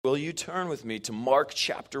Will you turn with me to Mark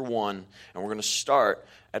chapter 1, and we're going to start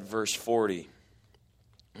at verse 40.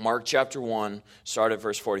 Mark chapter 1, start at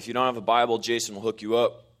verse 40. If you don't have a Bible, Jason will hook you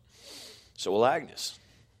up. So will Agnes.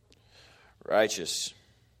 Righteous.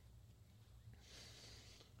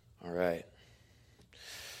 All right.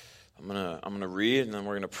 I'm gonna read, and then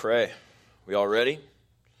we're going to pray. We all ready?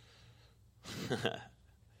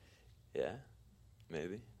 Yeah?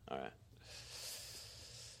 Maybe? All right.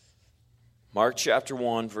 Mark chapter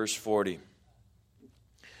 1, verse 40.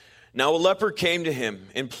 Now a leper came to him,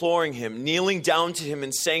 imploring him, kneeling down to him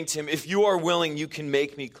and saying to him, "If you are willing, you can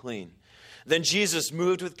make me clean." Then Jesus,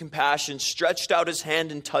 moved with compassion, stretched out his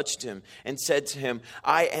hand and touched him and said to him,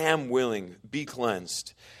 "I am willing, be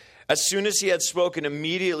cleansed." As soon as he had spoken,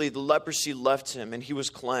 immediately the leprosy left him and he was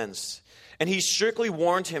cleansed. And he strictly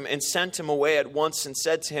warned him and sent him away at once and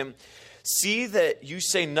said to him, "See that you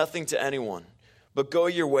say nothing to anyone. But go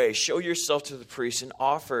your way, show yourself to the priest, and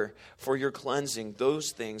offer for your cleansing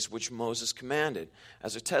those things which Moses commanded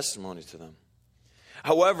as a testimony to them."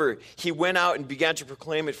 However, he went out and began to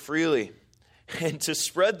proclaim it freely and to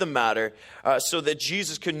spread the matter so that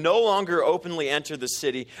Jesus could no longer openly enter the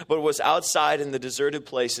city, but was outside in the deserted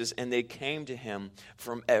places, and they came to him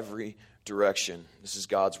from every direction. This is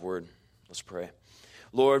God's word. Let's pray.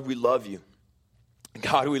 Lord, we love you.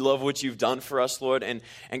 God, we love what you've done for us, Lord. And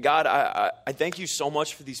God, I thank you so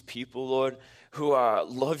much for these people, Lord, who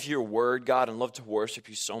love your word, God, and love to worship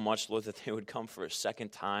you so much, Lord, that they would come for a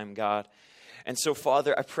second time, God. And so,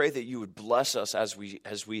 Father, I pray that you would bless us as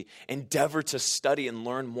we endeavor to study and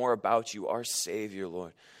learn more about you, our Savior,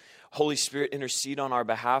 Lord. Holy Spirit, intercede on our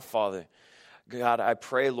behalf, Father. God, I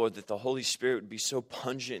pray, Lord, that the Holy Spirit would be so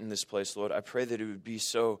pungent in this place, Lord. I pray that it would be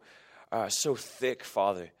so thick,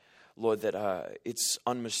 Father, Lord, that it's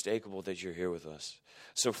unmistakable that you're here with us.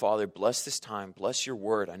 So, Father, bless this time. Bless your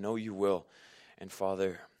word. I know you will. And,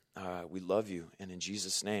 Father, we love you. And in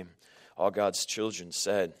Jesus' name, all God's children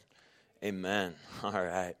said, amen. All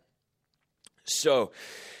right. So,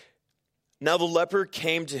 now the leper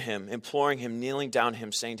came to him, imploring him, kneeling down to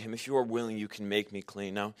him, saying to him, "If you are willing, you can make me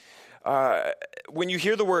clean." Now, when you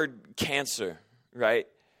hear the word cancer, right?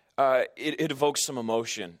 It evokes some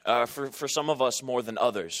emotion for some of us more than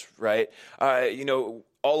others, right?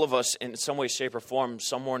 All of us in some way, shape, or form,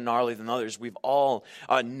 some more gnarly than others. We've all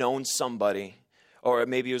known somebody, or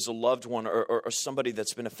maybe it was a loved one, or somebody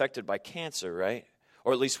that's been affected by cancer, right?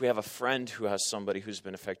 Or at least we have a friend who has somebody who's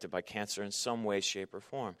been affected by cancer in some way, shape, or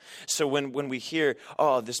form. So when we hear,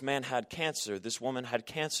 oh, this man had cancer, this woman had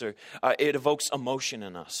cancer, it evokes emotion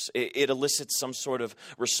in us. It elicits some sort of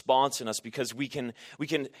response in us because we can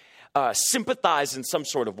sympathize in some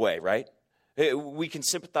sort of way, right? We can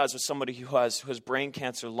sympathize with somebody who has brain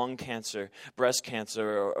cancer, lung cancer, breast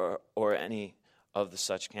cancer, or any of the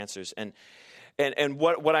such cancers. And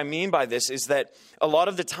what I mean by this is that a lot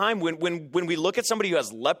of the time when we look at somebody who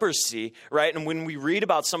has leprosy, right, and when we read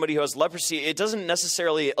about somebody who has leprosy, it doesn't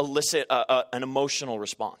necessarily elicit an emotional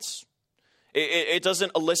response. It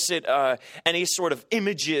doesn't elicit any sort of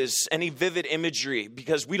images, any vivid imagery,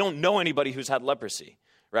 because we don't know anybody who's had leprosy,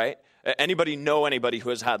 right? Anybody know anybody who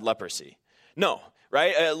has had leprosy? No.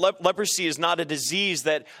 Right? Leprosy is not a disease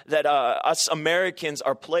that us Americans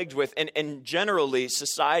are plagued with. And generally,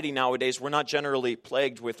 society nowadays, we're not generally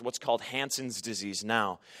plagued with what's called Hansen's disease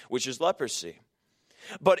now, which is leprosy.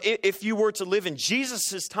 But if you were to live in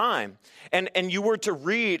Jesus' time and you were to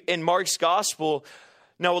read in Mark's gospel,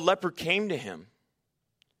 now a leper came to him,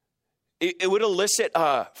 it would elicit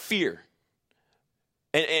fear.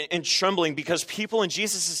 And trembling, because people in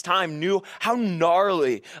Jesus' time knew how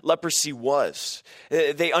gnarly leprosy was.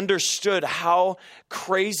 They understood how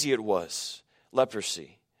crazy it was,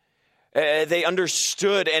 leprosy. They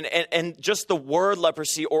understood, and just the word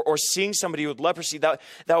leprosy or seeing somebody with leprosy, that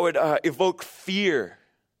would evoke fear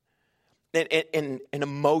and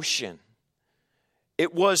emotion.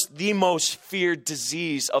 It was the most feared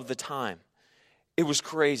disease of the time. It was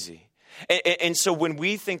crazy. And so when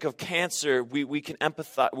we think of cancer, we can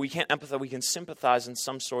empathize. We can't empathize. We can sympathize in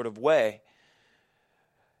some sort of way.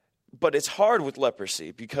 But it's hard with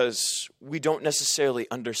leprosy because we don't necessarily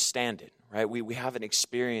understand it, right? We haven't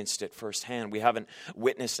experienced it firsthand. We haven't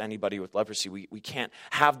witnessed anybody with leprosy. We can't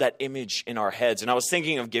have that image in our heads. And I was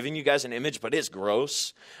thinking of giving you guys an image, but it's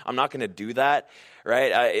gross. I'm not going to do that,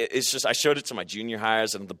 right? It's just I showed it to my junior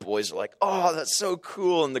hires, and the boys are like, "Oh, that's so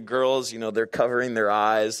cool," and the girls, they're covering their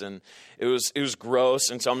eyes, and it was gross.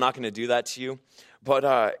 And so I'm not going to do that to you. But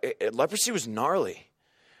leprosy was gnarly.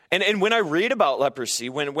 And when I read about leprosy,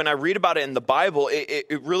 when I read about it in the Bible,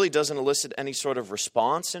 it really doesn't elicit any sort of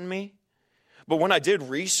response in me. But when I did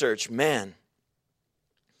research, man,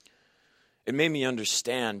 it made me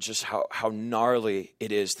understand just how gnarly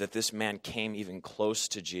it is that this man came even close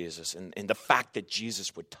to Jesus, and the fact that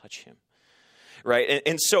Jesus would touch him. Right?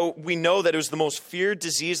 And so we know that it was the most feared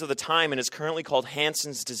disease of the time, and it's currently called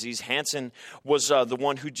Hansen's disease. Hansen was the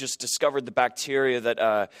one who just discovered the bacteria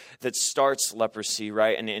that starts leprosy,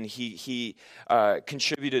 right? And he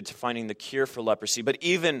contributed to finding the cure for leprosy. But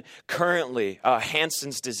even currently,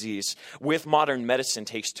 Hansen's disease, with modern medicine,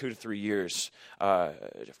 takes 2 to 3 years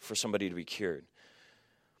for somebody to be cured.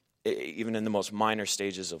 Even in the most minor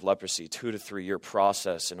stages of leprosy, 2 to 3 year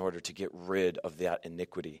process in order to get rid of that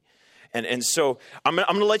iniquity. And so I'm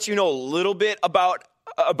going to let you know a little bit about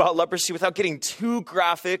leprosy without getting too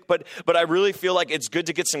graphic, but I really feel like it's good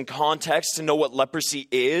to get some context to know what leprosy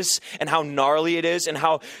is and how gnarly it is, and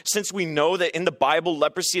how, since we know that in the Bible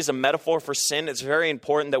leprosy is a metaphor for sin, it's very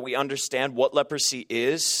important that we understand what leprosy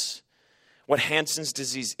is, what Hansen's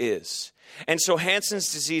disease is. And so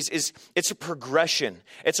Hansen's disease it's a progression.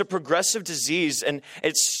 It's a progressive disease, and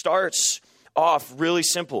it starts off really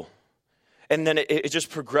simple. And then it just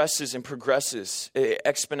progresses and progresses,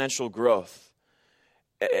 exponential growth,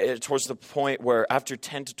 towards the point where after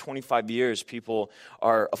 10 to 25 years, people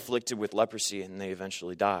are afflicted with leprosy and they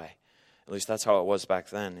eventually die. At least that's how it was back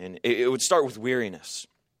then. And it would start with weariness.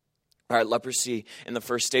 All right, leprosy in the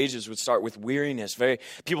first stages would start with weariness.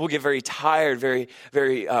 People would get very tired, very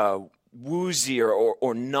woozy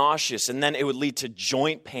or nauseous, and then it would lead to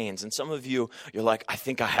joint pains. And some of you're like, I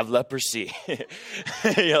think I have leprosy.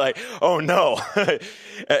 You're like, oh no.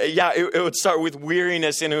 It would start with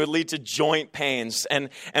weariness, and it would lead to joint pains, and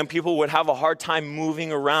people would have a hard time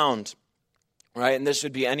moving around. Right, and this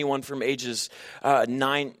would be anyone from age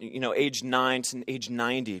 9 to age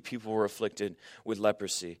 90. People were afflicted with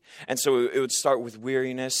leprosy, and so it would start with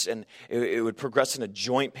weariness, and it would progress into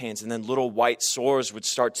joint pains, and then little white sores would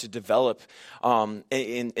start to develop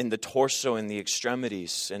in the torso and the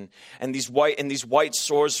extremities, and these white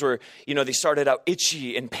sores were, they started out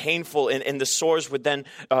itchy and painful, and the sores would then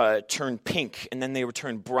turn pink, and then they would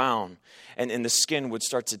turn brown. And the skin would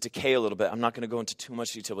start to decay a little bit. I'm not going to go into too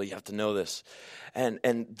much detail, but you have to know this. And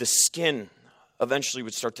the skin eventually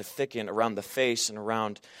would start to thicken around the face and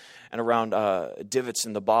around divots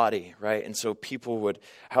in the body, right? And so people would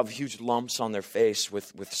have huge lumps on their face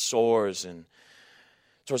with sores, and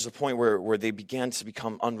towards the point where they began to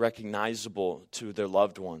become unrecognizable to their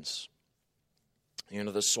loved ones.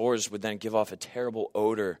 The sores would then give off a terrible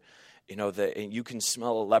odor, and you can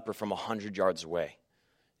smell a leper from 100 yards away.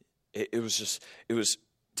 It was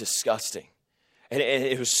disgusting. And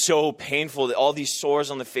it was so painful, all these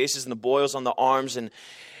sores on the faces and the boils on the arms, and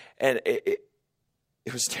it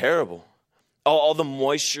was terrible. All the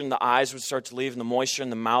moisture in the eyes would start to leave, and the moisture in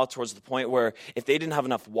the mouth, towards the point where if they didn't have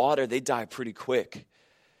enough water, they'd die pretty quick.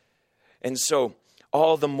 And so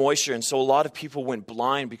all the moisture, and so a lot of people went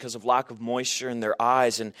blind because of lack of moisture in their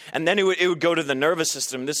eyes, and then it would go to the nervous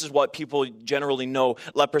system. This is what people generally know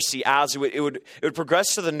leprosy as. It would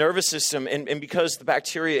progress to the nervous system, and because the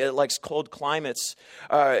bacteria, it likes cold climates,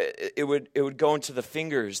 it would go into the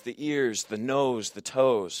fingers, the ears, the nose, the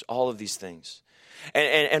toes, all of these things.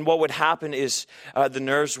 And what would happen is the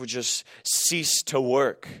nerves would just cease to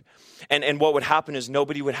work. And what would happen is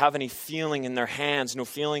nobody would have any feeling in their hands, no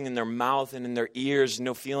feeling in their mouth and in their ears,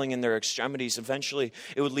 no feeling in their extremities. Eventually,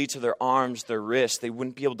 it would lead to their arms, their wrists. They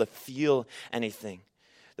wouldn't be able to feel anything.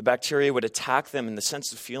 The bacteria would attack them, and the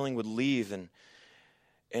sense of feeling would leave, and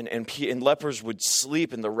lepers would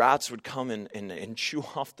sleep, and the rats would come and chew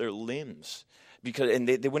off their limbs. And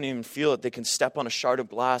they wouldn't even feel it. They can step on a shard of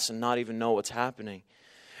glass and not even know what's happening.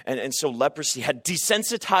 And so leprosy had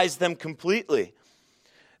desensitized them completely.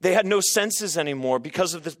 They had no senses anymore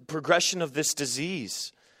because of the progression of this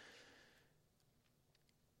disease.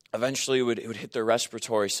 Eventually, it would hit their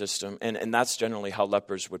respiratory system, and that's generally how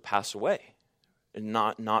lepers would pass away. And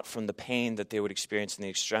not from the pain that they would experience in the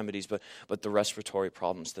extremities, but the respiratory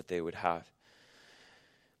problems that they would have.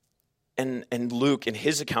 And Luke, in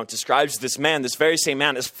his account, describes this man, this very same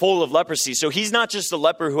man, as full of leprosy. So he's not just a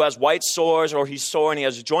leper who has white sores, or he's sore and he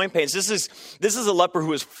has joint pains. This is a leper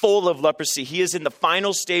who is full of leprosy. He is in the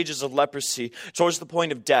final stages of leprosy, towards the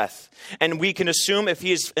point of death. And we can assume, if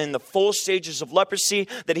he is in the full stages of leprosy,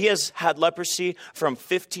 that he has had leprosy from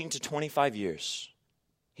 15 to 25 years.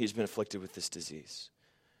 He's been afflicted with this disease.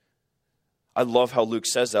 I love how Luke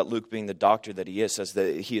says that. Luke, being the doctor that he is, says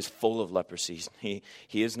that he is full of leprosy. He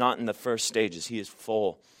is not in the first stages. He is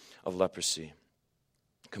full of leprosy,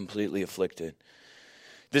 completely afflicted.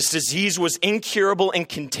 This disease was incurable and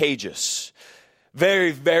contagious.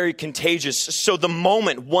 Very, very contagious. So the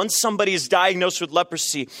moment, once somebody is diagnosed with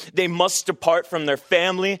leprosy, they must depart from their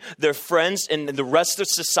family, their friends, and the rest of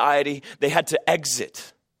society. They had to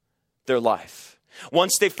exit their life.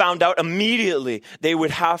 Once they found out, immediately they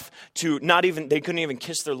would have to they couldn't even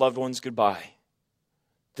kiss their loved ones goodbye.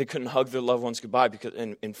 They couldn't hug their loved ones goodbye because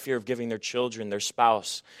in fear of giving their children, their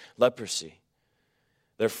spouse, leprosy.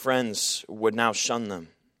 Their friends would now shun them.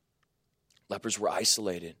 Lepers were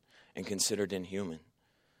isolated and considered inhuman.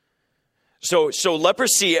 So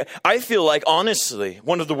leprosy, I feel like, honestly,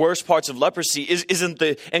 one of the worst parts of leprosy isn't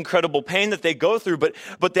the incredible pain that they go through, but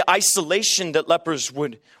the isolation that lepers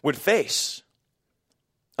would face.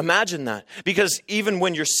 Imagine that. Because even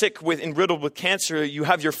when you're sick and riddled with cancer, you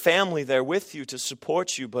have your family there with you to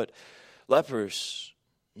support you, but lepers,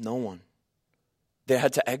 no one. They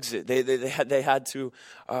had to exit. They had to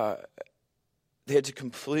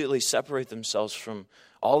completely separate themselves from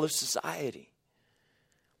all of society.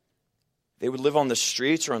 They would live on the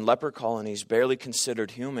streets or in leper colonies, barely considered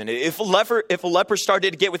human. If a leper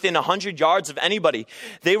started to get within 100 yards of anybody,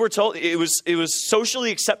 they were told it was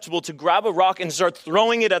socially acceptable to grab a rock and start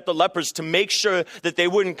throwing it at the lepers to make sure that they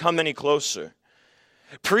wouldn't come any closer.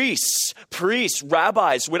 Priests,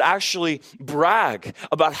 rabbis would actually brag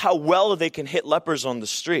about how well they can hit lepers on the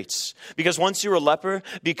streets. Because once you're a leper,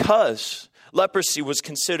 because leprosy was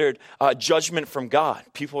considered judgment from God.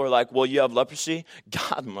 People were like, well, you have leprosy?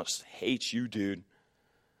 God must hate you, dude.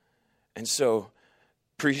 And so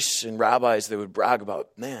priests and rabbis, they would brag about,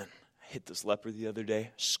 man, I hit this leper the other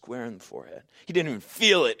day, square in the forehead. He didn't even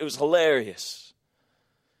feel it. It was hilarious.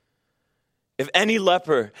 If any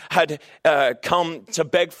leper had come to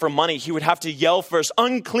beg for money, he would have to yell first,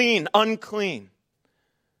 unclean, unclean.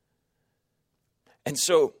 And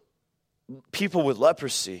so people with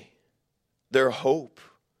leprosy, their hope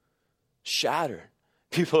shattered.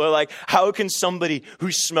 People are like, how can somebody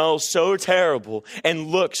who smells so terrible and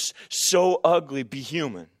looks so ugly be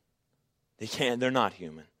human? They can't. They're not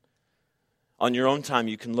human. On your own time,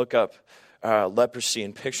 you can look up leprosy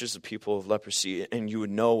and pictures of people with leprosy, and you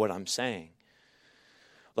would know what I'm saying.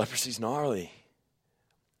 Leprosy's gnarly.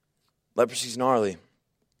 Leprosy's gnarly.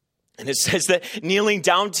 And it says that kneeling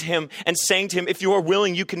down to him and saying to him, if you are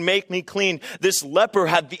willing, you can make me clean. This leper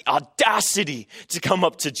had the audacity to come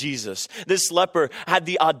up to Jesus. This leper had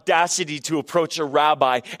the audacity to approach a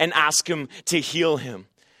rabbi and ask him to heal him.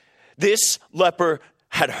 This leper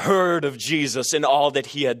had heard of Jesus and all that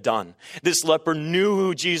he had done. This leper knew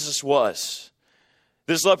who Jesus was.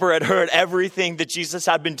 This leper had heard everything that Jesus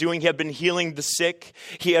had been doing. He had been healing the sick.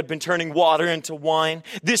 He had been turning water into wine.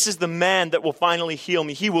 This is the man that will finally heal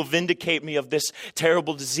me. He will vindicate me of this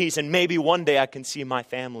terrible disease. And maybe one day I can see my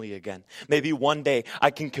family again. Maybe one day I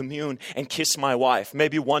can commune and kiss my wife.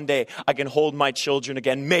 Maybe one day I can hold my children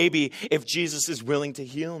again. Maybe if Jesus is willing to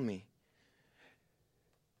heal me.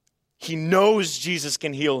 He knows Jesus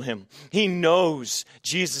can heal him. He knows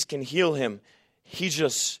Jesus can heal him. He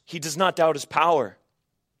does not doubt his power.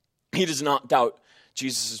 He does not doubt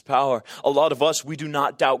Jesus' power. A lot of us, we do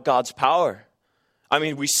not doubt God's power. I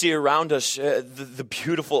mean, we see around us the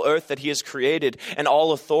beautiful earth that he has created and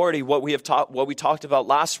all authority, what we talked about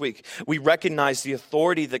last week. We recognize the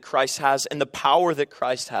authority that Christ has and the power that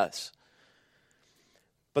Christ has.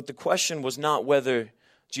 But the question was not whether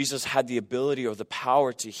Jesus had the ability or the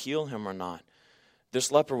power to heal him or not. This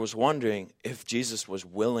leper was wondering if Jesus was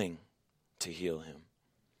willing to heal him.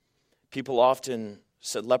 People often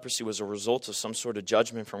said leprosy was a result of some sort of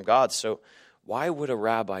judgment from God. So why would a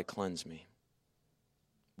rabbi cleanse me?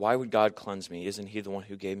 Why would God cleanse me? Isn't he the one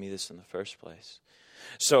who gave me this in the first place?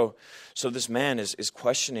 So this man is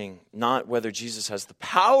questioning not whether Jesus has the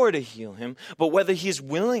power to heal him, but whether he is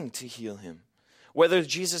willing to heal him. Whether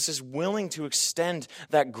Jesus is willing to extend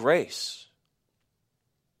that grace.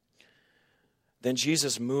 Then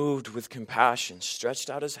Jesus, moved with compassion, stretched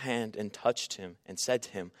out his hand and touched him and said to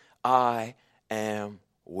him, I am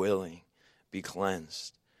willing, be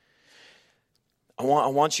cleansed. I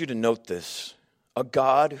want you to note this. A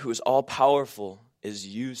God who is all-powerful is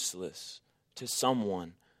useless to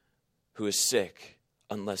someone who is sick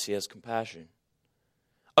unless he has compassion.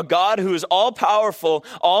 A God who is all-powerful,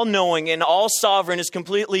 all-knowing, and all-sovereign is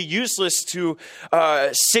completely useless to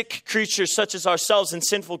sick creatures such as ourselves and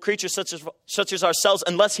sinful creatures such as ourselves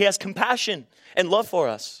unless he has compassion and love for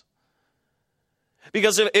us.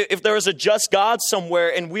 Because if there is a just God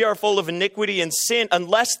somewhere and we are full of iniquity and sin,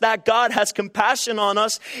 unless that God has compassion on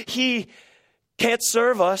us, he can't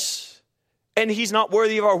serve us and he's not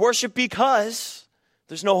worthy of our worship because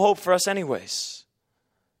there's no hope for us anyways.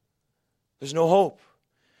 There's no hope.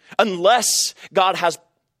 Unless God has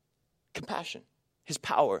compassion, his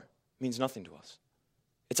power means nothing to us.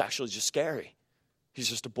 It's actually just scary. He's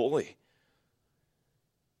just a bully.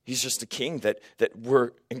 He's just a king that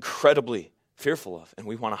we're incredibly fearful of and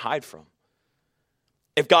we want to hide from.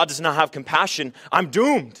 If God does not have compassion, I'm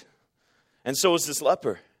doomed. And so is this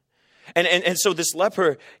leper. And so this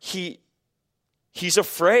leper, he's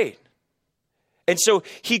afraid. And so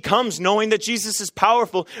he comes knowing that Jesus is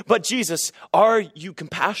powerful. But Jesus, are you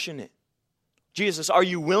compassionate? Jesus, are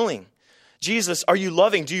you willing? Jesus, are you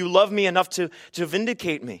loving? Do you love me enough to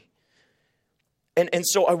vindicate me? And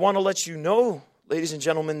so I want to let you know, ladies and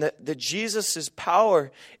gentlemen, that Jesus'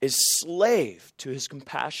 power is slave to his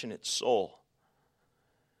compassionate soul.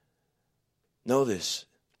 Know this,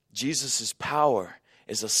 Jesus' power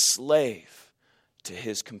is a slave to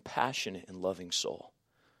his compassionate and loving soul.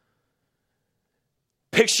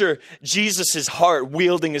 Picture Jesus' heart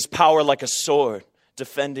wielding his power like a sword,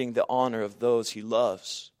 defending the honor of those he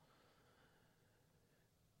loves.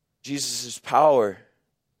 Jesus' power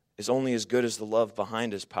is only as good as the love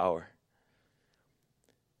behind his power.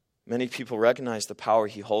 Many people recognize the power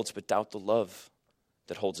he holds, but doubt the love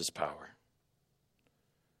that holds his power.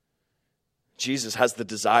 Jesus has the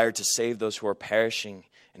desire to save those who are perishing,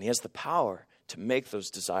 and he has the power to make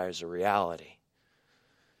those desires a reality.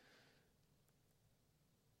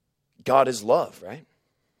 God is love, right?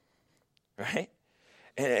 Right?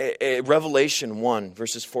 And Revelation 1,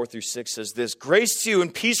 verses 4 through 6 says this: grace to you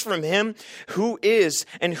and peace from him who is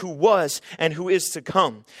and who was and who is to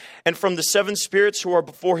come, and from the seven spirits who are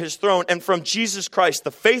before his throne, and from Jesus Christ,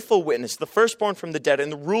 the faithful witness, the firstborn from the dead,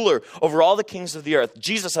 and the ruler over all the kings of the earth.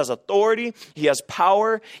 Jesus has authority, he has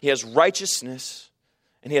power, he has righteousness,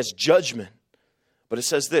 and he has judgment. But it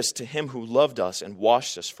says this: to him who loved us and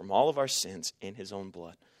washed us from all of our sins in his own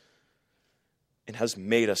blood, and has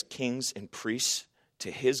made us kings and priests to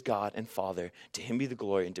his God and Father. To him be the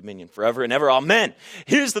glory and dominion forever and ever. Amen.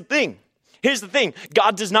 Here's the thing.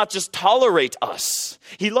 God does not just tolerate us.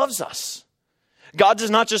 He loves us. God does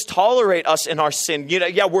not just tolerate us in our sin.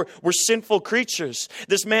 We're sinful creatures.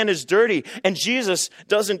 This man is dirty. And Jesus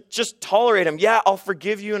doesn't just tolerate him. Yeah, I'll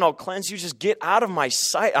forgive you and I'll cleanse you. Just get out of my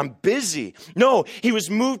sight. I'm busy. No, he was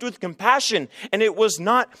moved with compassion. And it was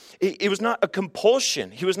not a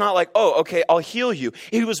compulsion. He was not like, oh, okay, I'll heal you.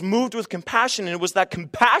 He was moved with compassion. And it was that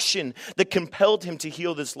compassion that compelled him to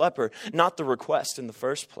heal this leper, not the request in the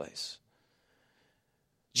first place.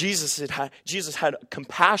 Jesus had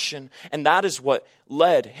compassion, and that is what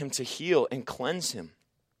led him to heal and cleanse him.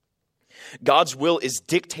 God's will is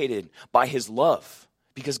dictated by his love,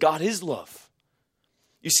 because God is love.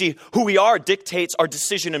 You see, who we are dictates our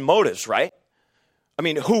decision and motives, right? I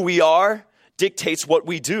mean, who we are dictates what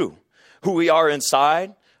we do. Who we are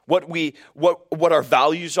inside, what our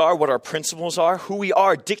values are, what our principles are, who we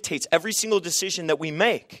are dictates every single decision that we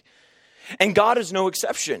make. And God is no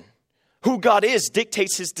exception. Who God is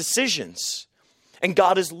dictates his decisions. And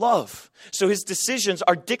God is love. So his decisions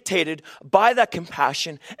are dictated by that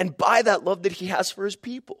compassion and by that love that he has for his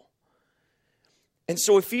people. And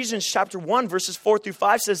so Ephesians chapter 1, verses 4 through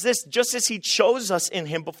 5 says this: just as he chose us in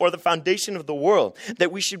him before the foundation of the world,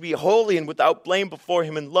 that we should be holy and without blame before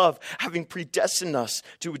him in love, having predestined us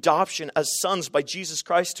to adoption as sons by Jesus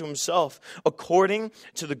Christ to himself, according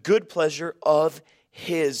to the good pleasure of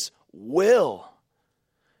his will.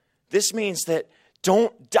 This means that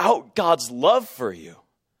don't doubt God's love for you.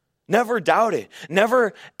 Never doubt it.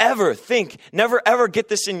 Never ever think, never ever get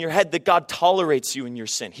this in your head that God tolerates you in your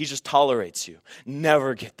sin. He just tolerates you.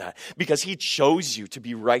 Never get that. Because he chose you to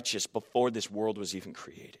be righteous before this world was even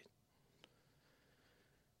created.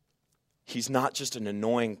 He's not just an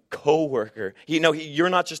annoying coworker. You're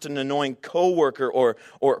not just an annoying coworker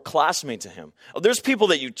or classmate to him. There's people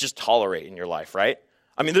that you just tolerate in your life, right?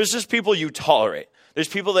 I mean, there's just people you tolerate. There's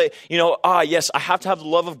people that, yes, I have to have the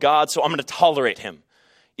love of God, so I'm going to tolerate him.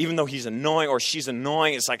 Even though he's annoying or she's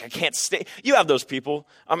annoying, it's like, I can't stay. You have those people.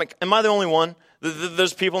 I'm like, am I the only one?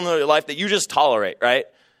 There's people in your life that you just tolerate, right?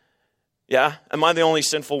 Yeah? Am I the only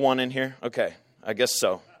sinful one in here? Okay, I guess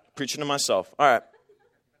so. Preaching to myself. All right.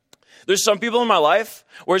 There's some people in my life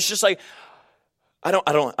where it's just like, I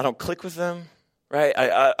don't click with them. Right?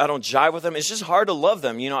 I don't jive with them. It's just hard to love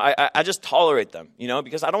them. I just tolerate them,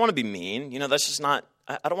 because I don't want to be mean. That's just not,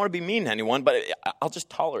 I don't want to be mean to anyone, but I'll just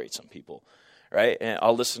tolerate some people, right? And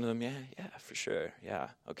I'll listen to them. Yeah, for sure. Yeah,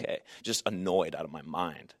 okay. Just annoyed out of my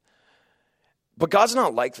mind. But God's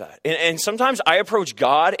not like that. And sometimes I approach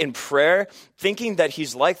God in prayer thinking that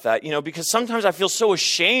he's like that, because sometimes I feel so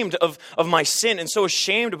ashamed of my sin and so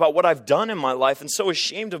ashamed about what I've done in my life and so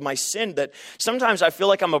ashamed of my sin that sometimes I feel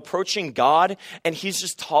like I'm approaching God and he's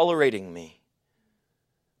just tolerating me.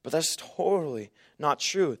 But that's totally not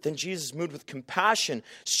true. Then Jesus, moved with compassion,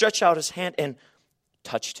 stretched out his hand and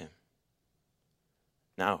touched him.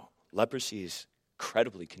 Now, leprosy is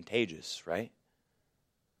incredibly contagious, right?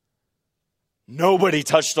 Nobody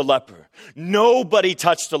touched a leper. Nobody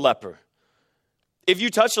touched a leper. If you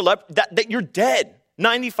touch a leper, that you're dead.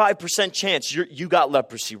 95% chance you got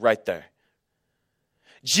leprosy right there.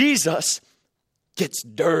 Jesus gets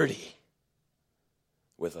dirty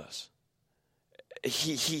with us.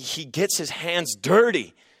 He gets his hands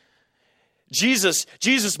dirty.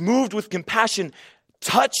 Jesus moved with compassion,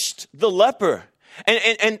 touched the leper.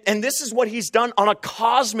 And this is what he's done on a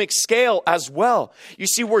cosmic scale as well. You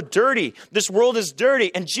see, we're dirty. This world is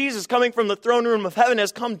dirty. And Jesus, coming from the throne room of heaven,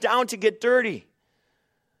 has come down to get dirty.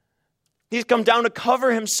 He's come down to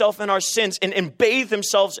cover himself in our sins and bathe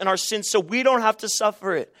himself in our sins so we don't have to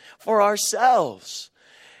suffer it for ourselves.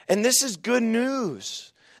 And this is good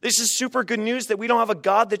news. This is super good news that we don't have a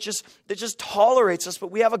God that just tolerates us, but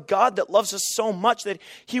we have a God that loves us so much that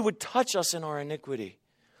he would touch us in our iniquity.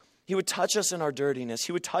 He would touch us in our dirtiness.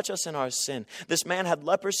 He would touch us in our sin. This man had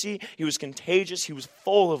leprosy. He was contagious. He was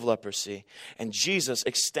full of leprosy. And Jesus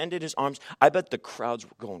extended his arms. I bet the crowds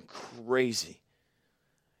were going crazy.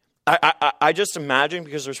 I just imagine,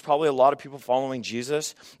 because there's probably a lot of people following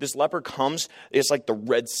Jesus, this leper comes, it's like the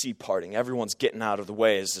Red Sea parting. Everyone's getting out of the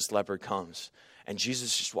way as this leper comes. And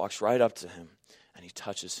Jesus just walks right up to him and he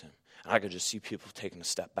touches him. And I could just see people taking a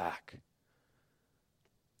step back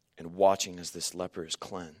and watching as this leper is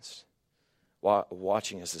cleansed,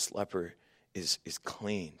 watching as this leper is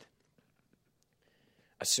cleaned.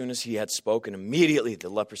 As soon as he had spoken, immediately the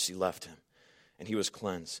leprosy left him. And he was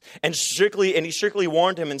cleansed. And he strictly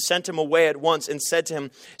warned him and sent him away at once and said to him,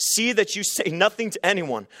 see that you say nothing to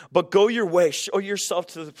anyone, but go your way, show yourself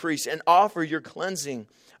to the priest, and offer your cleansing,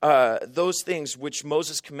 those things which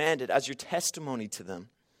Moses commanded as your testimony to them.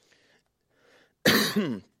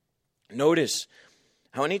 Notice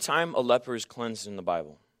how anytime a leper is cleansed in the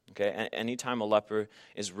Bible, okay, anytime a leper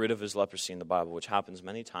is rid of his leprosy in the Bible, which happens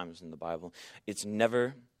many times in the Bible, it's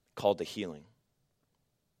never called a healing.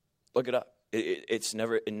 Look it up. It's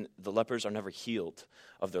never, the lepers are never healed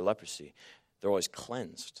of their leprosy. They're always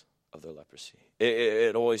cleansed of their leprosy.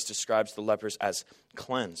 It always describes the lepers as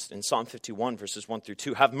cleansed. In Psalm 51, verses 1 through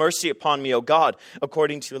 2, have mercy upon me, O God,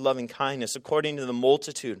 according to your loving kindness, according to the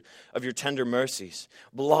multitude of your tender mercies.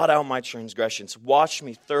 Blot out my transgressions. Wash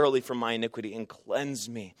me thoroughly from my iniquity and cleanse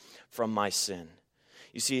me from my sin.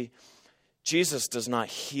 You see, Jesus does not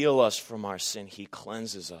heal us from our sin. He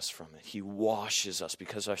cleanses us from it. He washes us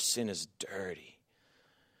because our sin is dirty.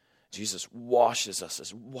 Jesus washes us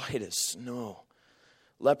as white as snow.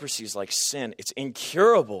 Leprosy is like sin. It's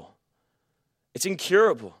incurable. It's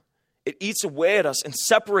incurable. It eats away at us and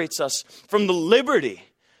separates us from the liberty,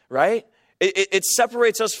 right? It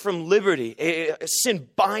separates us from liberty. Sin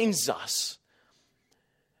binds us.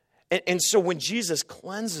 And so when Jesus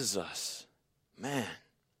cleanses us, man,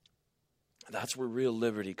 that's where real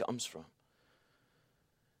liberty comes from.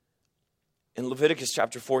 In Leviticus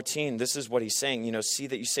chapter 14, this is what he's saying. See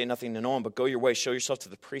that you say nothing to no one, but go your way, show yourself to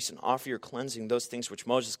the priest, and offer your cleansing, those things which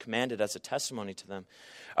Moses commanded as a testimony to them.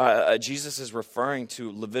 Jesus is referring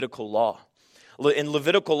to Levitical law. In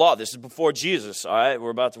Levitical law, this is before Jesus, all right? We're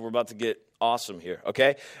about to get awesome here,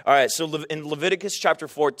 okay? All right, so in Leviticus chapter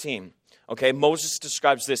 14, okay, Moses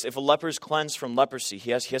describes this. If a leper is cleansed from leprosy,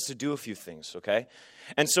 he has to do a few things, okay?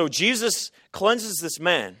 And so Jesus cleanses this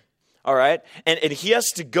man, all right? And he has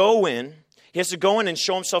to go in. He has to go in and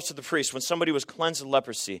show himself to the priest when somebody was cleansed of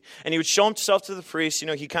leprosy. And he would show himself to the priest.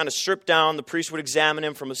 He kind of stripped down. The priest would examine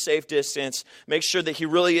him from a safe distance, make sure that he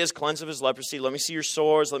really is cleansed of his leprosy. Let me see your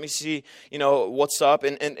sores. Let me see, what's up.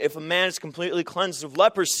 And if a man is completely cleansed of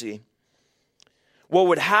leprosy, what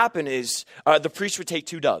would happen is the priest would take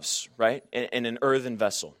 2 doves, right, in an earthen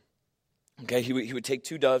vessel. Okay, he would take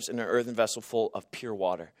 2 doves in an earthen vessel full of pure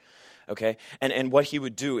water. Okay, and what he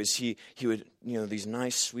would do is he would, these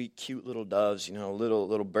nice, sweet, cute little doves,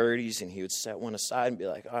 little birdies, and he would set one aside and be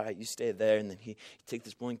like, all right, you stay there. And then he'd take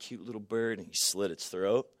this one cute little bird and he slit its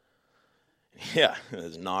throat. Yeah, it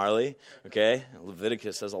was gnarly. Okay,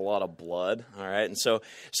 Leviticus has a lot of blood. All right, and so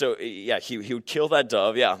yeah, he would kill that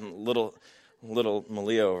dove. Yeah, little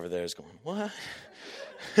Malia over there is going, what?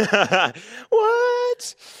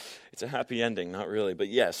 What? It's a happy ending, not really, but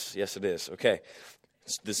yes, it is. Okay,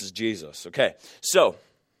 this is Jesus. Okay, so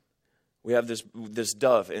we have this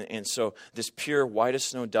dove, and so this pure white as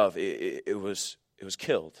snow dove, it was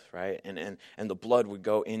killed, right? And the blood would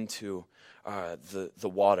go into the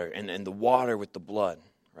water, and the water with the blood,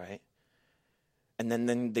 right? And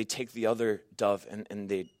then they take the other dove and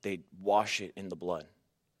they wash it in the blood,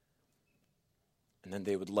 and then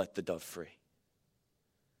they would let the dove free.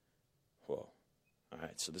 Whoa. All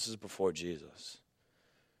right, so this is before Jesus.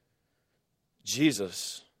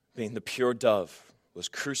 Jesus, being the pure dove, was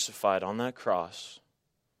crucified on that cross.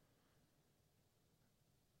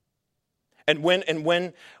 And when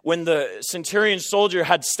the centurion soldier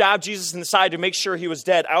had stabbed Jesus in the side to make sure he was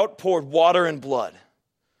dead, out poured water and blood.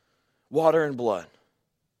 Water and blood.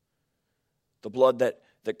 The blood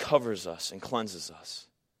that covers us and cleanses us.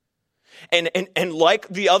 And like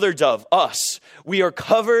the other dove, us, we are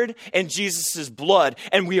covered in Jesus' blood,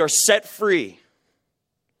 and we are set free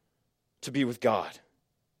to be with God,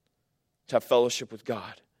 to have fellowship with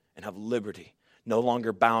God, and have liberty, no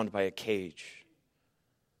longer bound by a cage.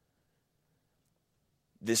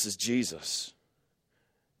 This is Jesus.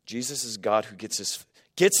 Jesus is God who gets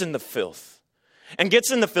in the filth, and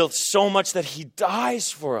gets in the filth so much that he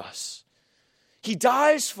dies for us. He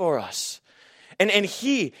dies for us. And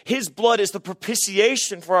his blood is the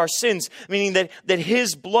propitiation for our sins, meaning that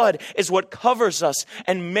his blood is what covers us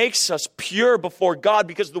and makes us pure before God,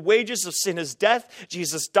 because the wages of sin is death.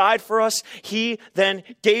 Jesus died for us. He then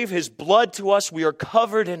gave his blood to us. We are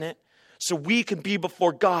covered in it, so we can be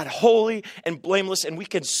before God holy and blameless, and we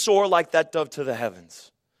can soar like that dove to the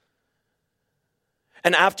heavens.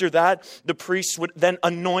 And after that, the priest would then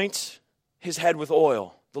anoint his head with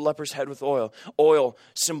oil. The leper's head with oil. Oil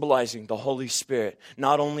symbolizing the Holy Spirit.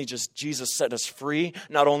 Not only just Jesus set us free,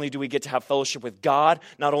 not only do we get to have fellowship with God,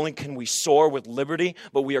 not only can we soar with liberty,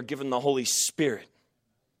 but we are given the Holy Spirit.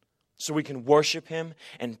 So we can worship him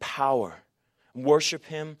in power. Worship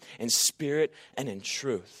him in spirit and in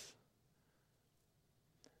truth.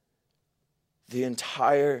 The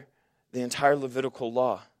entire Levitical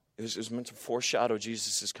law is meant to foreshadow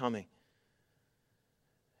Jesus' coming.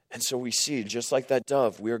 And so we see, just like that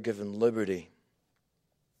dove, we are given liberty.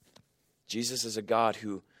 Jesus is a God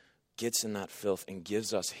who gets in that filth and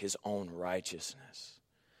gives us his own righteousness.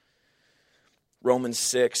 Romans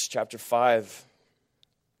 6,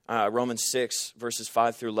 verses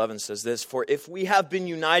 5 through 11 says this: "For if we have been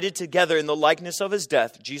united together in the likeness of his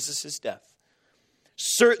death," Jesus' death,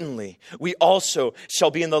 "certainly we also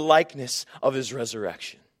shall be in the likeness of his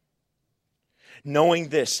resurrection. Knowing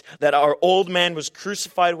this, that our old man was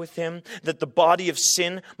crucified with him, that the body of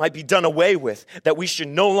sin might be done away with, that we should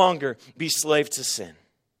no longer be slaves to sin."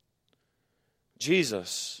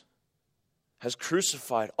 Jesus has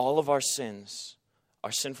crucified all of our sins,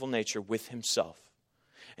 our sinful nature, with himself.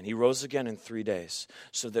 And he rose again in 3 days,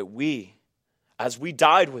 so that we, as we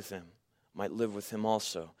died with him, might live with him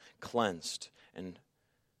also, cleansed and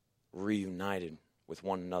reunited with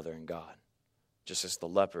one another in God, just as the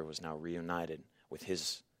leper was now reunited with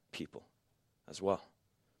his people as well.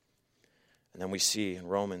 And then we see in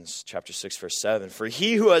Romans chapter 6, verse 7, "For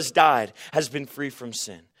he who has died has been free from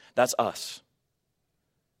sin." That's us.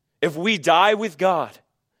 If we die with God,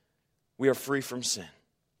 we are free from sin.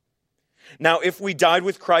 "Now, if we died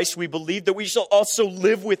with Christ, we believe that we shall also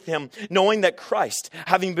live with him, knowing that Christ,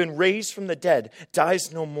 having been raised from the dead,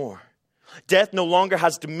 dies no more. Death no longer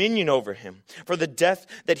has dominion over him. For the death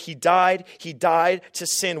that he died to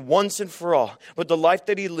sin once and for all. But the life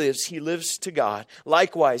that he lives to God.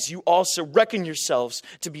 Likewise, you also reckon yourselves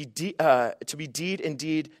to be dead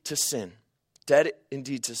indeed to sin,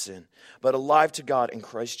 but alive to God in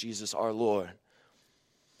Christ Jesus our Lord."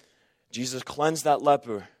 Jesus cleansed that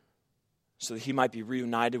leper so that he might be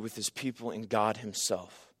reunited with his people in God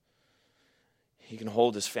himself. He can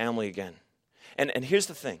hold his family again. And here's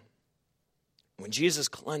the thing. When Jesus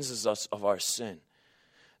cleanses us of our sin,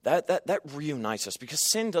 that reunites us, because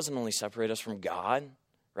sin doesn't only separate us from God,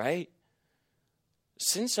 right?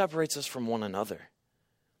 Sin separates us from one another.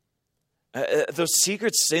 Those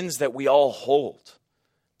secret sins that we all hold,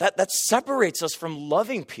 that separates us from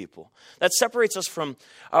loving people. That separates us from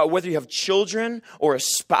whether you have children or a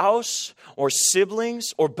spouse or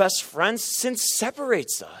siblings or best friends. Sin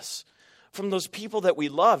separates us from those people that we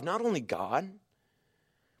love, not only God.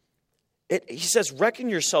 He says, "Reckon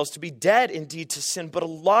yourselves to be dead indeed to sin, but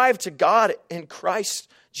alive to God in Christ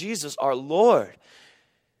Jesus our Lord."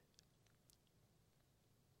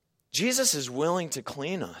 Jesus is willing to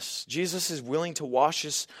clean us. Jesus is willing to wash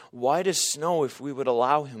us white as snow if we would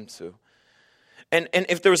allow him to. And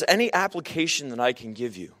if there was any application that I can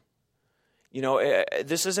give you,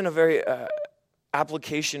 this isn't a very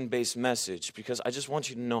application-based message, because I just want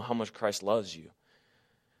you to know how much Christ loves you.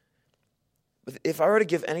 But if I were to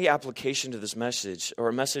give any application to this message, or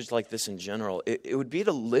a message like this in general, it would be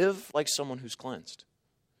to live like someone who's cleansed.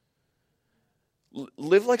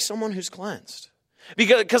 Live like someone who's cleansed.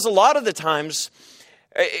 Because a lot of the times,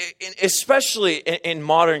 especially in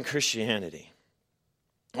modern Christianity,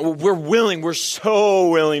 we're so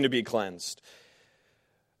willing to be cleansed.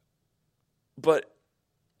 But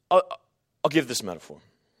I'll give this metaphor.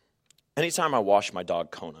 Anytime I wash my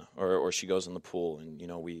dog Kona, or she goes in the pool and,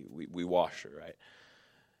 we wash her, right?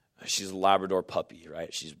 She's a Labrador puppy,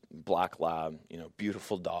 right? She's black lab,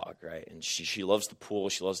 beautiful dog, right? And she loves the pool.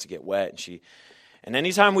 She loves to get wet. And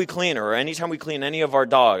anytime we clean her, or anytime we clean any of our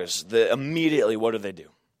dogs, immediately, what do?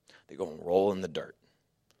 They go and roll in the dirt.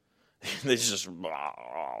 They just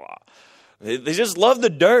love the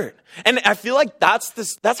dirt. And I feel like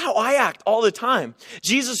that's how I act all the time.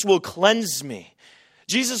 Jesus will cleanse me.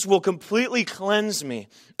 Jesus will completely cleanse me.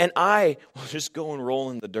 And I will just go and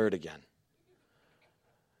roll in the dirt again.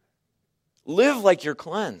 Live like you're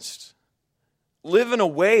cleansed. Live in a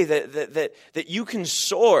way that you can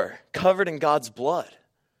soar covered in God's blood.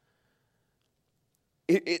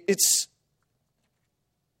 It's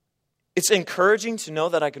encouraging to know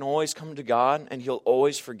that I can always come to God and He'll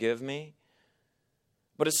always forgive me.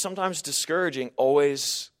 But it's sometimes discouraging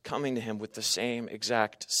always coming to Him with the same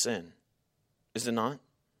exact sin. Is it not?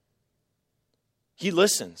 He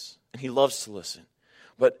listens and He loves to listen.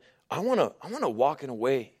 But I want to walk in a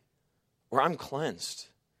way where I'm cleansed.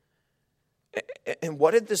 And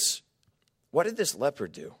what did this leper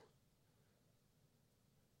do?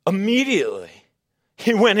 Immediately,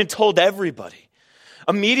 he went and told everybody.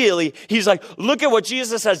 Immediately, he's like, look at what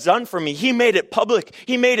Jesus has done for me. He made it public.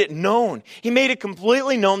 He made it known. He made it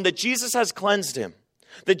completely known that Jesus has cleansed him,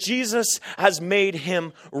 that Jesus has made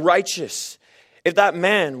him righteous. If that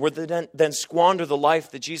man were to then squander the life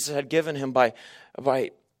that Jesus had given him by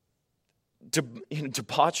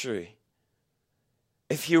debauchery,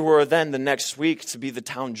 if he were then the next week to be the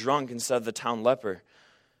town drunk instead of the town leper,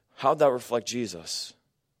 how would that reflect Jesus?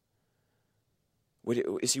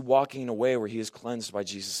 Is he walking in a way where he is cleansed by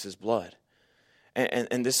Jesus' blood?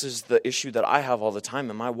 And this is the issue that I have all the time.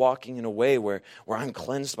 Am I walking in a way where I'm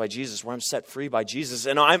cleansed by Jesus, where I'm set free by Jesus?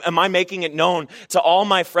 And am I making it known to all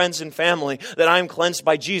my friends and family that I'm cleansed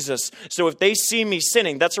by Jesus? So if they see me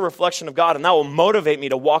sinning, that's a reflection of God, and that will motivate me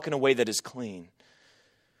to walk in a way that is clean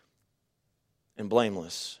and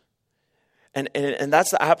blameless. And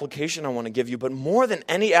that's the application I want to give you. But more than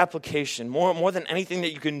any application, more than anything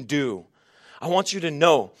that you can do, I want you to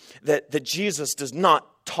know that Jesus does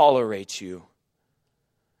not tolerate you.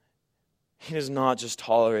 He does not just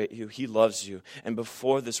tolerate you. He loves you. And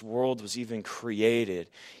before this world was even created,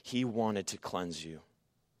 He wanted to cleanse you.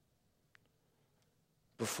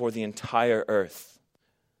 Before the entire earth,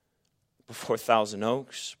 before Thousand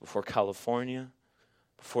Oaks, before California,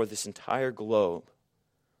 before this entire globe,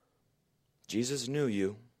 Jesus knew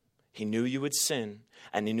you. He knew you would sin,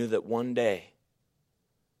 and He knew that one day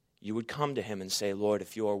you would come to Him and say, Lord,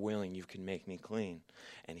 if you are willing, you can make me clean.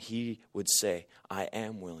 And He would say, I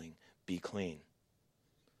am willing, be clean.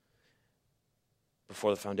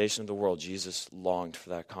 Before the foundation of the world, Jesus longed for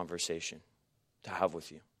that conversation to have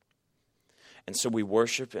with you. And so we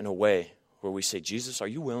worship in a way where we say, Jesus, are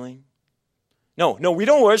you willing? No, we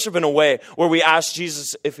don't worship in a way where we ask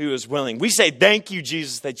Jesus if He was willing. We say, thank you,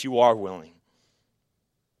 Jesus, that you are willing.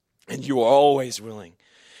 And you are always willing.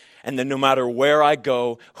 And then no matter where I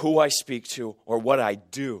go, who I speak to, or what I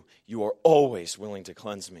do, you are always willing to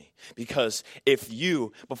cleanse me. Because if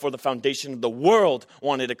you, before the foundation of the world,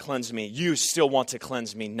 wanted to cleanse me, you still want to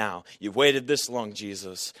cleanse me now. You've waited this long,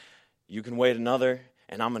 Jesus. You can wait another,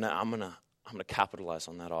 and I'm gonna capitalize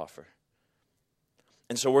on that offer.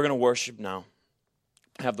 And so we're gonna worship now.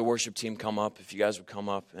 Have the worship team come up, if you guys would come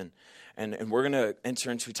up, and we're gonna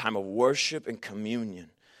enter into a time of worship and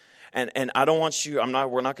communion. And I don't want you,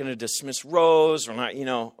 we're not going to dismiss Rose. We're not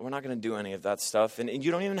going to do any of that stuff. And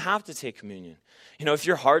you don't even have to take communion. If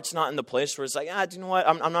your heart's not in the place where it's like, do you know what?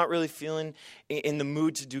 I'm not really feeling in the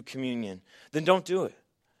mood to do communion. Then don't do it.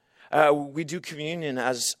 We do communion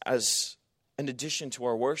as an addition to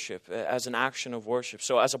our worship, as an action of worship.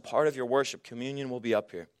 So as a part of your worship, communion will be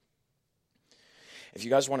up here. If you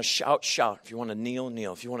guys want to shout, shout. If you want to kneel,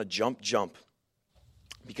 kneel. If you want to jump, jump.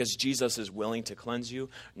 Because Jesus is willing to cleanse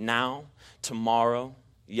you now, tomorrow,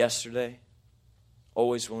 yesterday,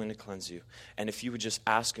 always willing to cleanse you. And if you would just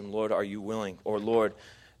ask Him, Lord, are you willing? Or Lord,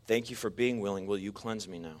 thank you for being willing. Will you cleanse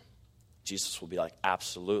me now? Jesus will be like,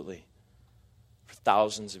 absolutely. For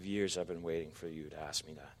thousands of years I've been waiting for you to ask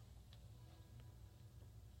me that.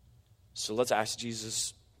 So let's ask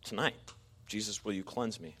Jesus tonight. Jesus, will you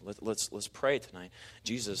cleanse me? Let's pray tonight.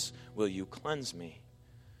 Jesus, will you cleanse me?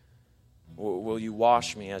 Will you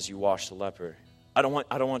wash me as you wash the leper? I don't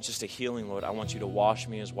want just a healing, Lord. I want you to wash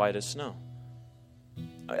me as white as snow.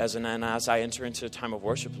 As I enter into a time of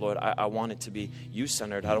worship, Lord, I want it to be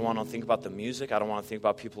you-centered. I don't want to think about the music. I don't want to think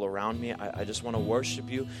about people around me. I just want to worship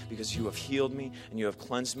you because you have healed me and you have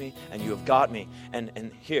cleansed me and you have got me. And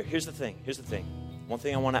here's the thing. One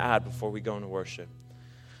thing I want to add before we go into worship.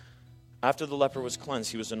 After the leper was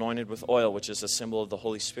cleansed, he was anointed with oil, which is a symbol of the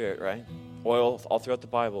Holy Spirit, right? Oil, all throughout the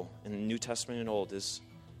Bible, in the New Testament and Old, is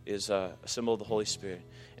a symbol of the Holy Spirit.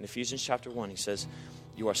 In Ephesians chapter 1, he says,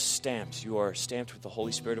 you are stamped with the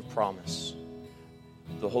Holy Spirit of promise.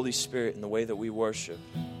 The Holy Spirit in the way that we worship,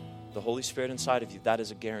 the Holy Spirit inside of you, that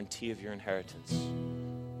is a guarantee of your inheritance.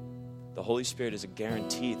 The Holy Spirit is a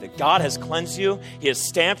guarantee that God has cleansed you, He has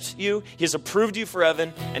stamped you, He has approved you for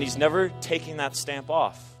heaven, and He's never taking that stamp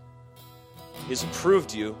off. He has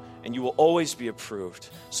approved you, and you will always be approved.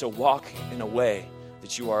 So walk in a way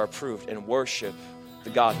that you are approved and worship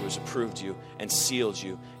the God who has approved you and sealed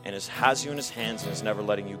you and has you in His hands and is never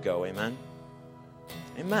letting you go. Amen?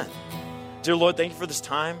 Amen. Dear Lord, thank you for this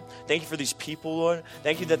time. Thank you for these people, Lord.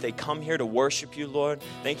 Thank you that they come here to worship you, Lord.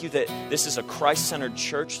 Thank you that this is a Christ-centered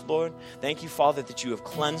church, Lord. Thank you, Father, that you have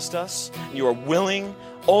cleansed us and you are willing,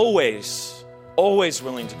 always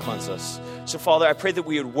willing to cleanse us. So, Father, I pray that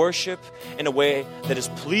we would worship in a way that is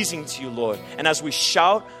pleasing to you, Lord. And as we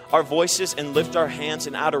shout our voices and lift our hands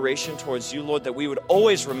in adoration towards you, Lord, that we would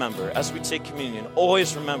always remember, as we take communion,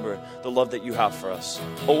 always remember the love that you have for us.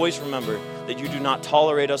 Always remember that you do not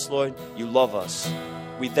tolerate us, Lord. You love us.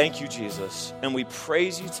 We thank you, Jesus, and we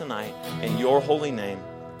praise you tonight in your holy name.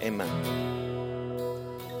 Amen.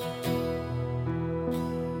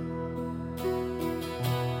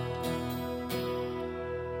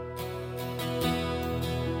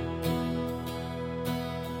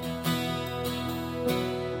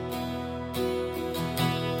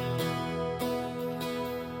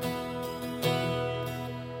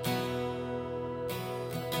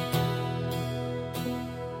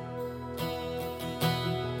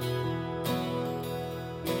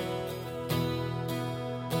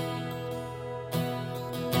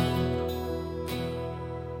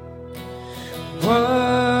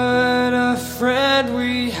 What a friend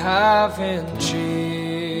we have in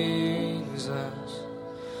Jesus.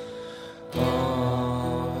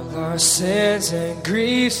 All our sins and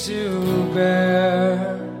griefs to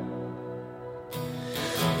bear.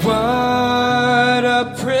 What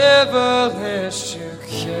a privilege to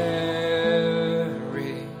carry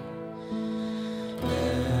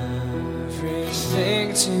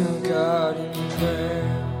everything to God in prayer.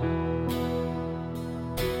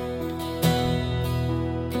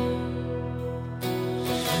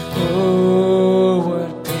 Oh,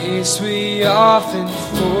 what peace we often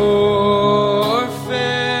forfeit.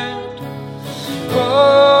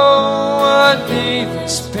 Oh, what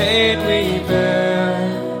needless pain we bear.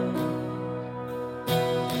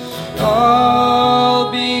 All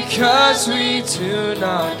because we do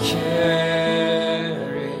not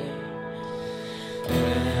carry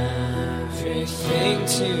everything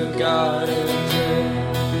to God in prayer.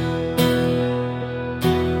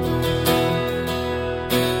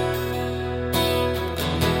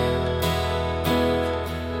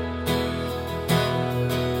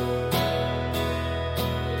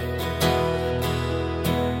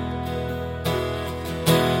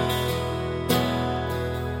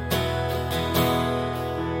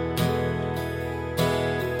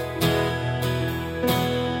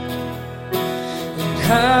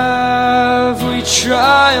 Have we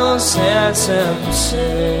trials and temptations?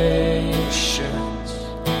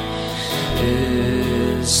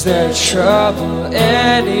 Is there trouble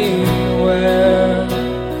anywhere?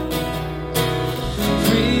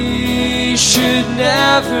 We should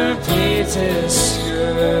never be discouraged.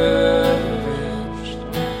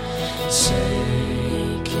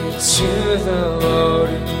 Take it to the Lord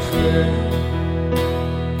in prayer.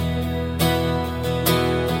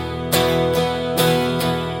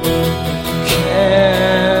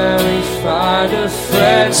 Find a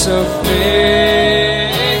friend so faithful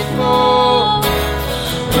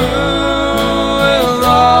who will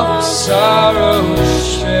all the sorrow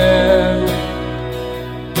share.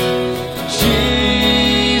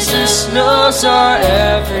 Jesus knows our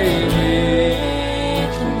every weakness.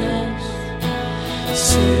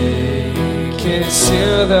 Take it to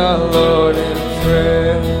the Lord in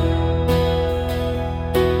prayer.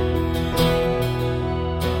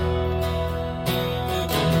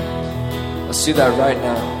 Let's do that right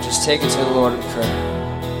now. Just take it to the Lord in prayer.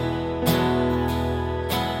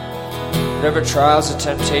 Whatever trials or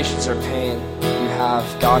temptations or pain you have,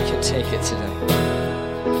 God can take it to them.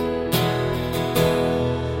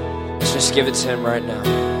 Let's just give it to Him right now.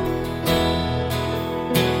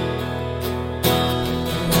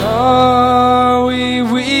 Are we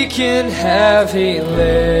weak and heavy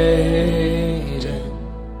laden?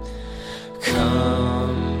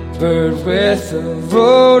 Cumbered with a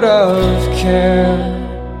load of care.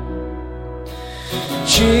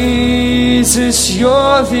 Jesus,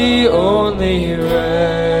 you're the only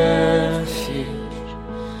refuge.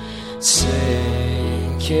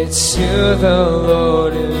 to the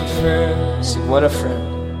Lord in prayer. See, what a friend.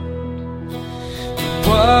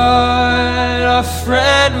 What a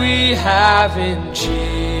friend we have in Jesus.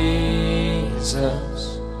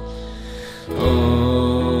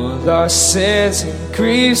 All our sins and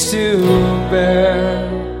griefs to bear.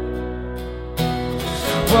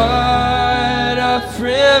 What a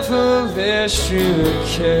privilege to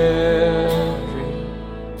carry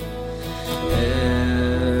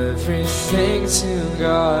everything to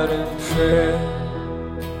God in prayer.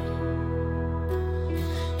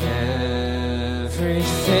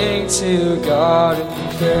 Everything to God in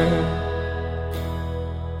prayer.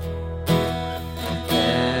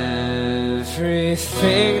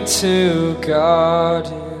 Everything to God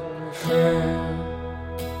in prayer.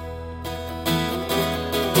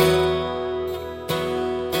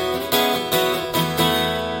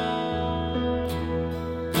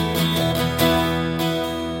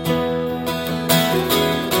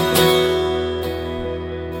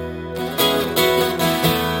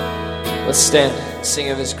 Let's stand, sing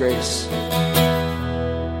of His grace.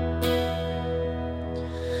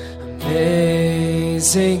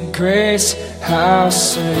 Amazing grace, how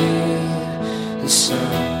sweet the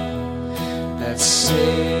sound that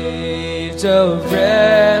saved a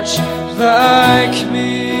wretch like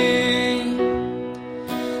me.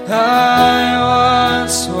 I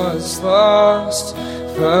once was lost,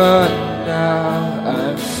 but now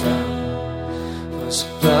I'm found. Was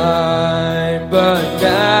blind, but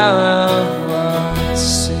now I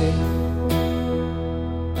see.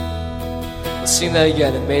 Let's sing that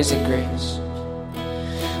again. Amazing grace.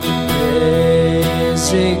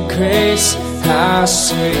 Amazing grace, how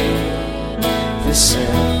sweet the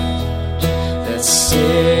sound that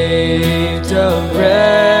saved a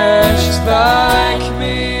wretch like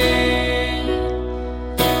me.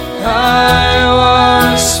 I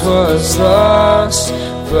once was lost,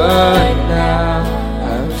 but now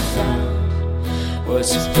I'm found.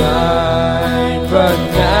 Was blind, but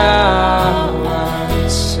now I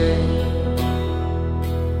see.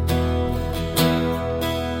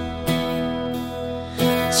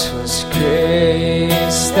 'Twas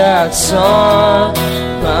grace that taught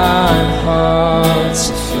my heart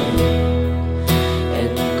to fear,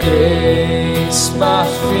 and grace my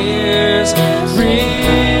fears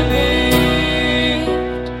relieved.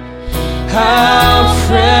 How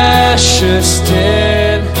precious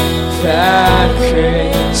did that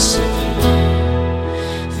grace appear,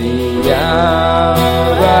 the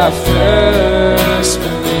hour I first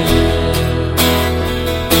believed.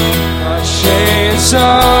 My chains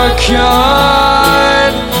are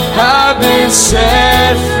gone, I've been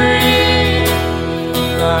set free.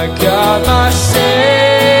 My God, my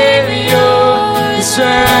Savior, has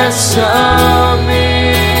ransomed me.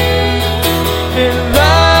 And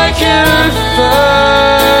like a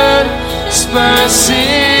flood, His mercy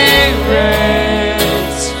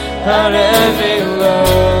reigns unending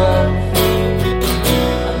love.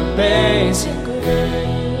 Amazing grace.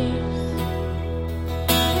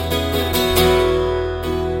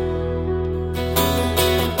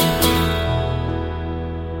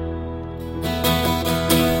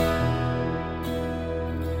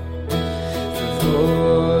 The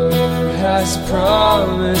Lord has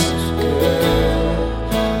promised good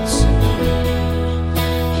to me.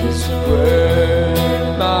 His word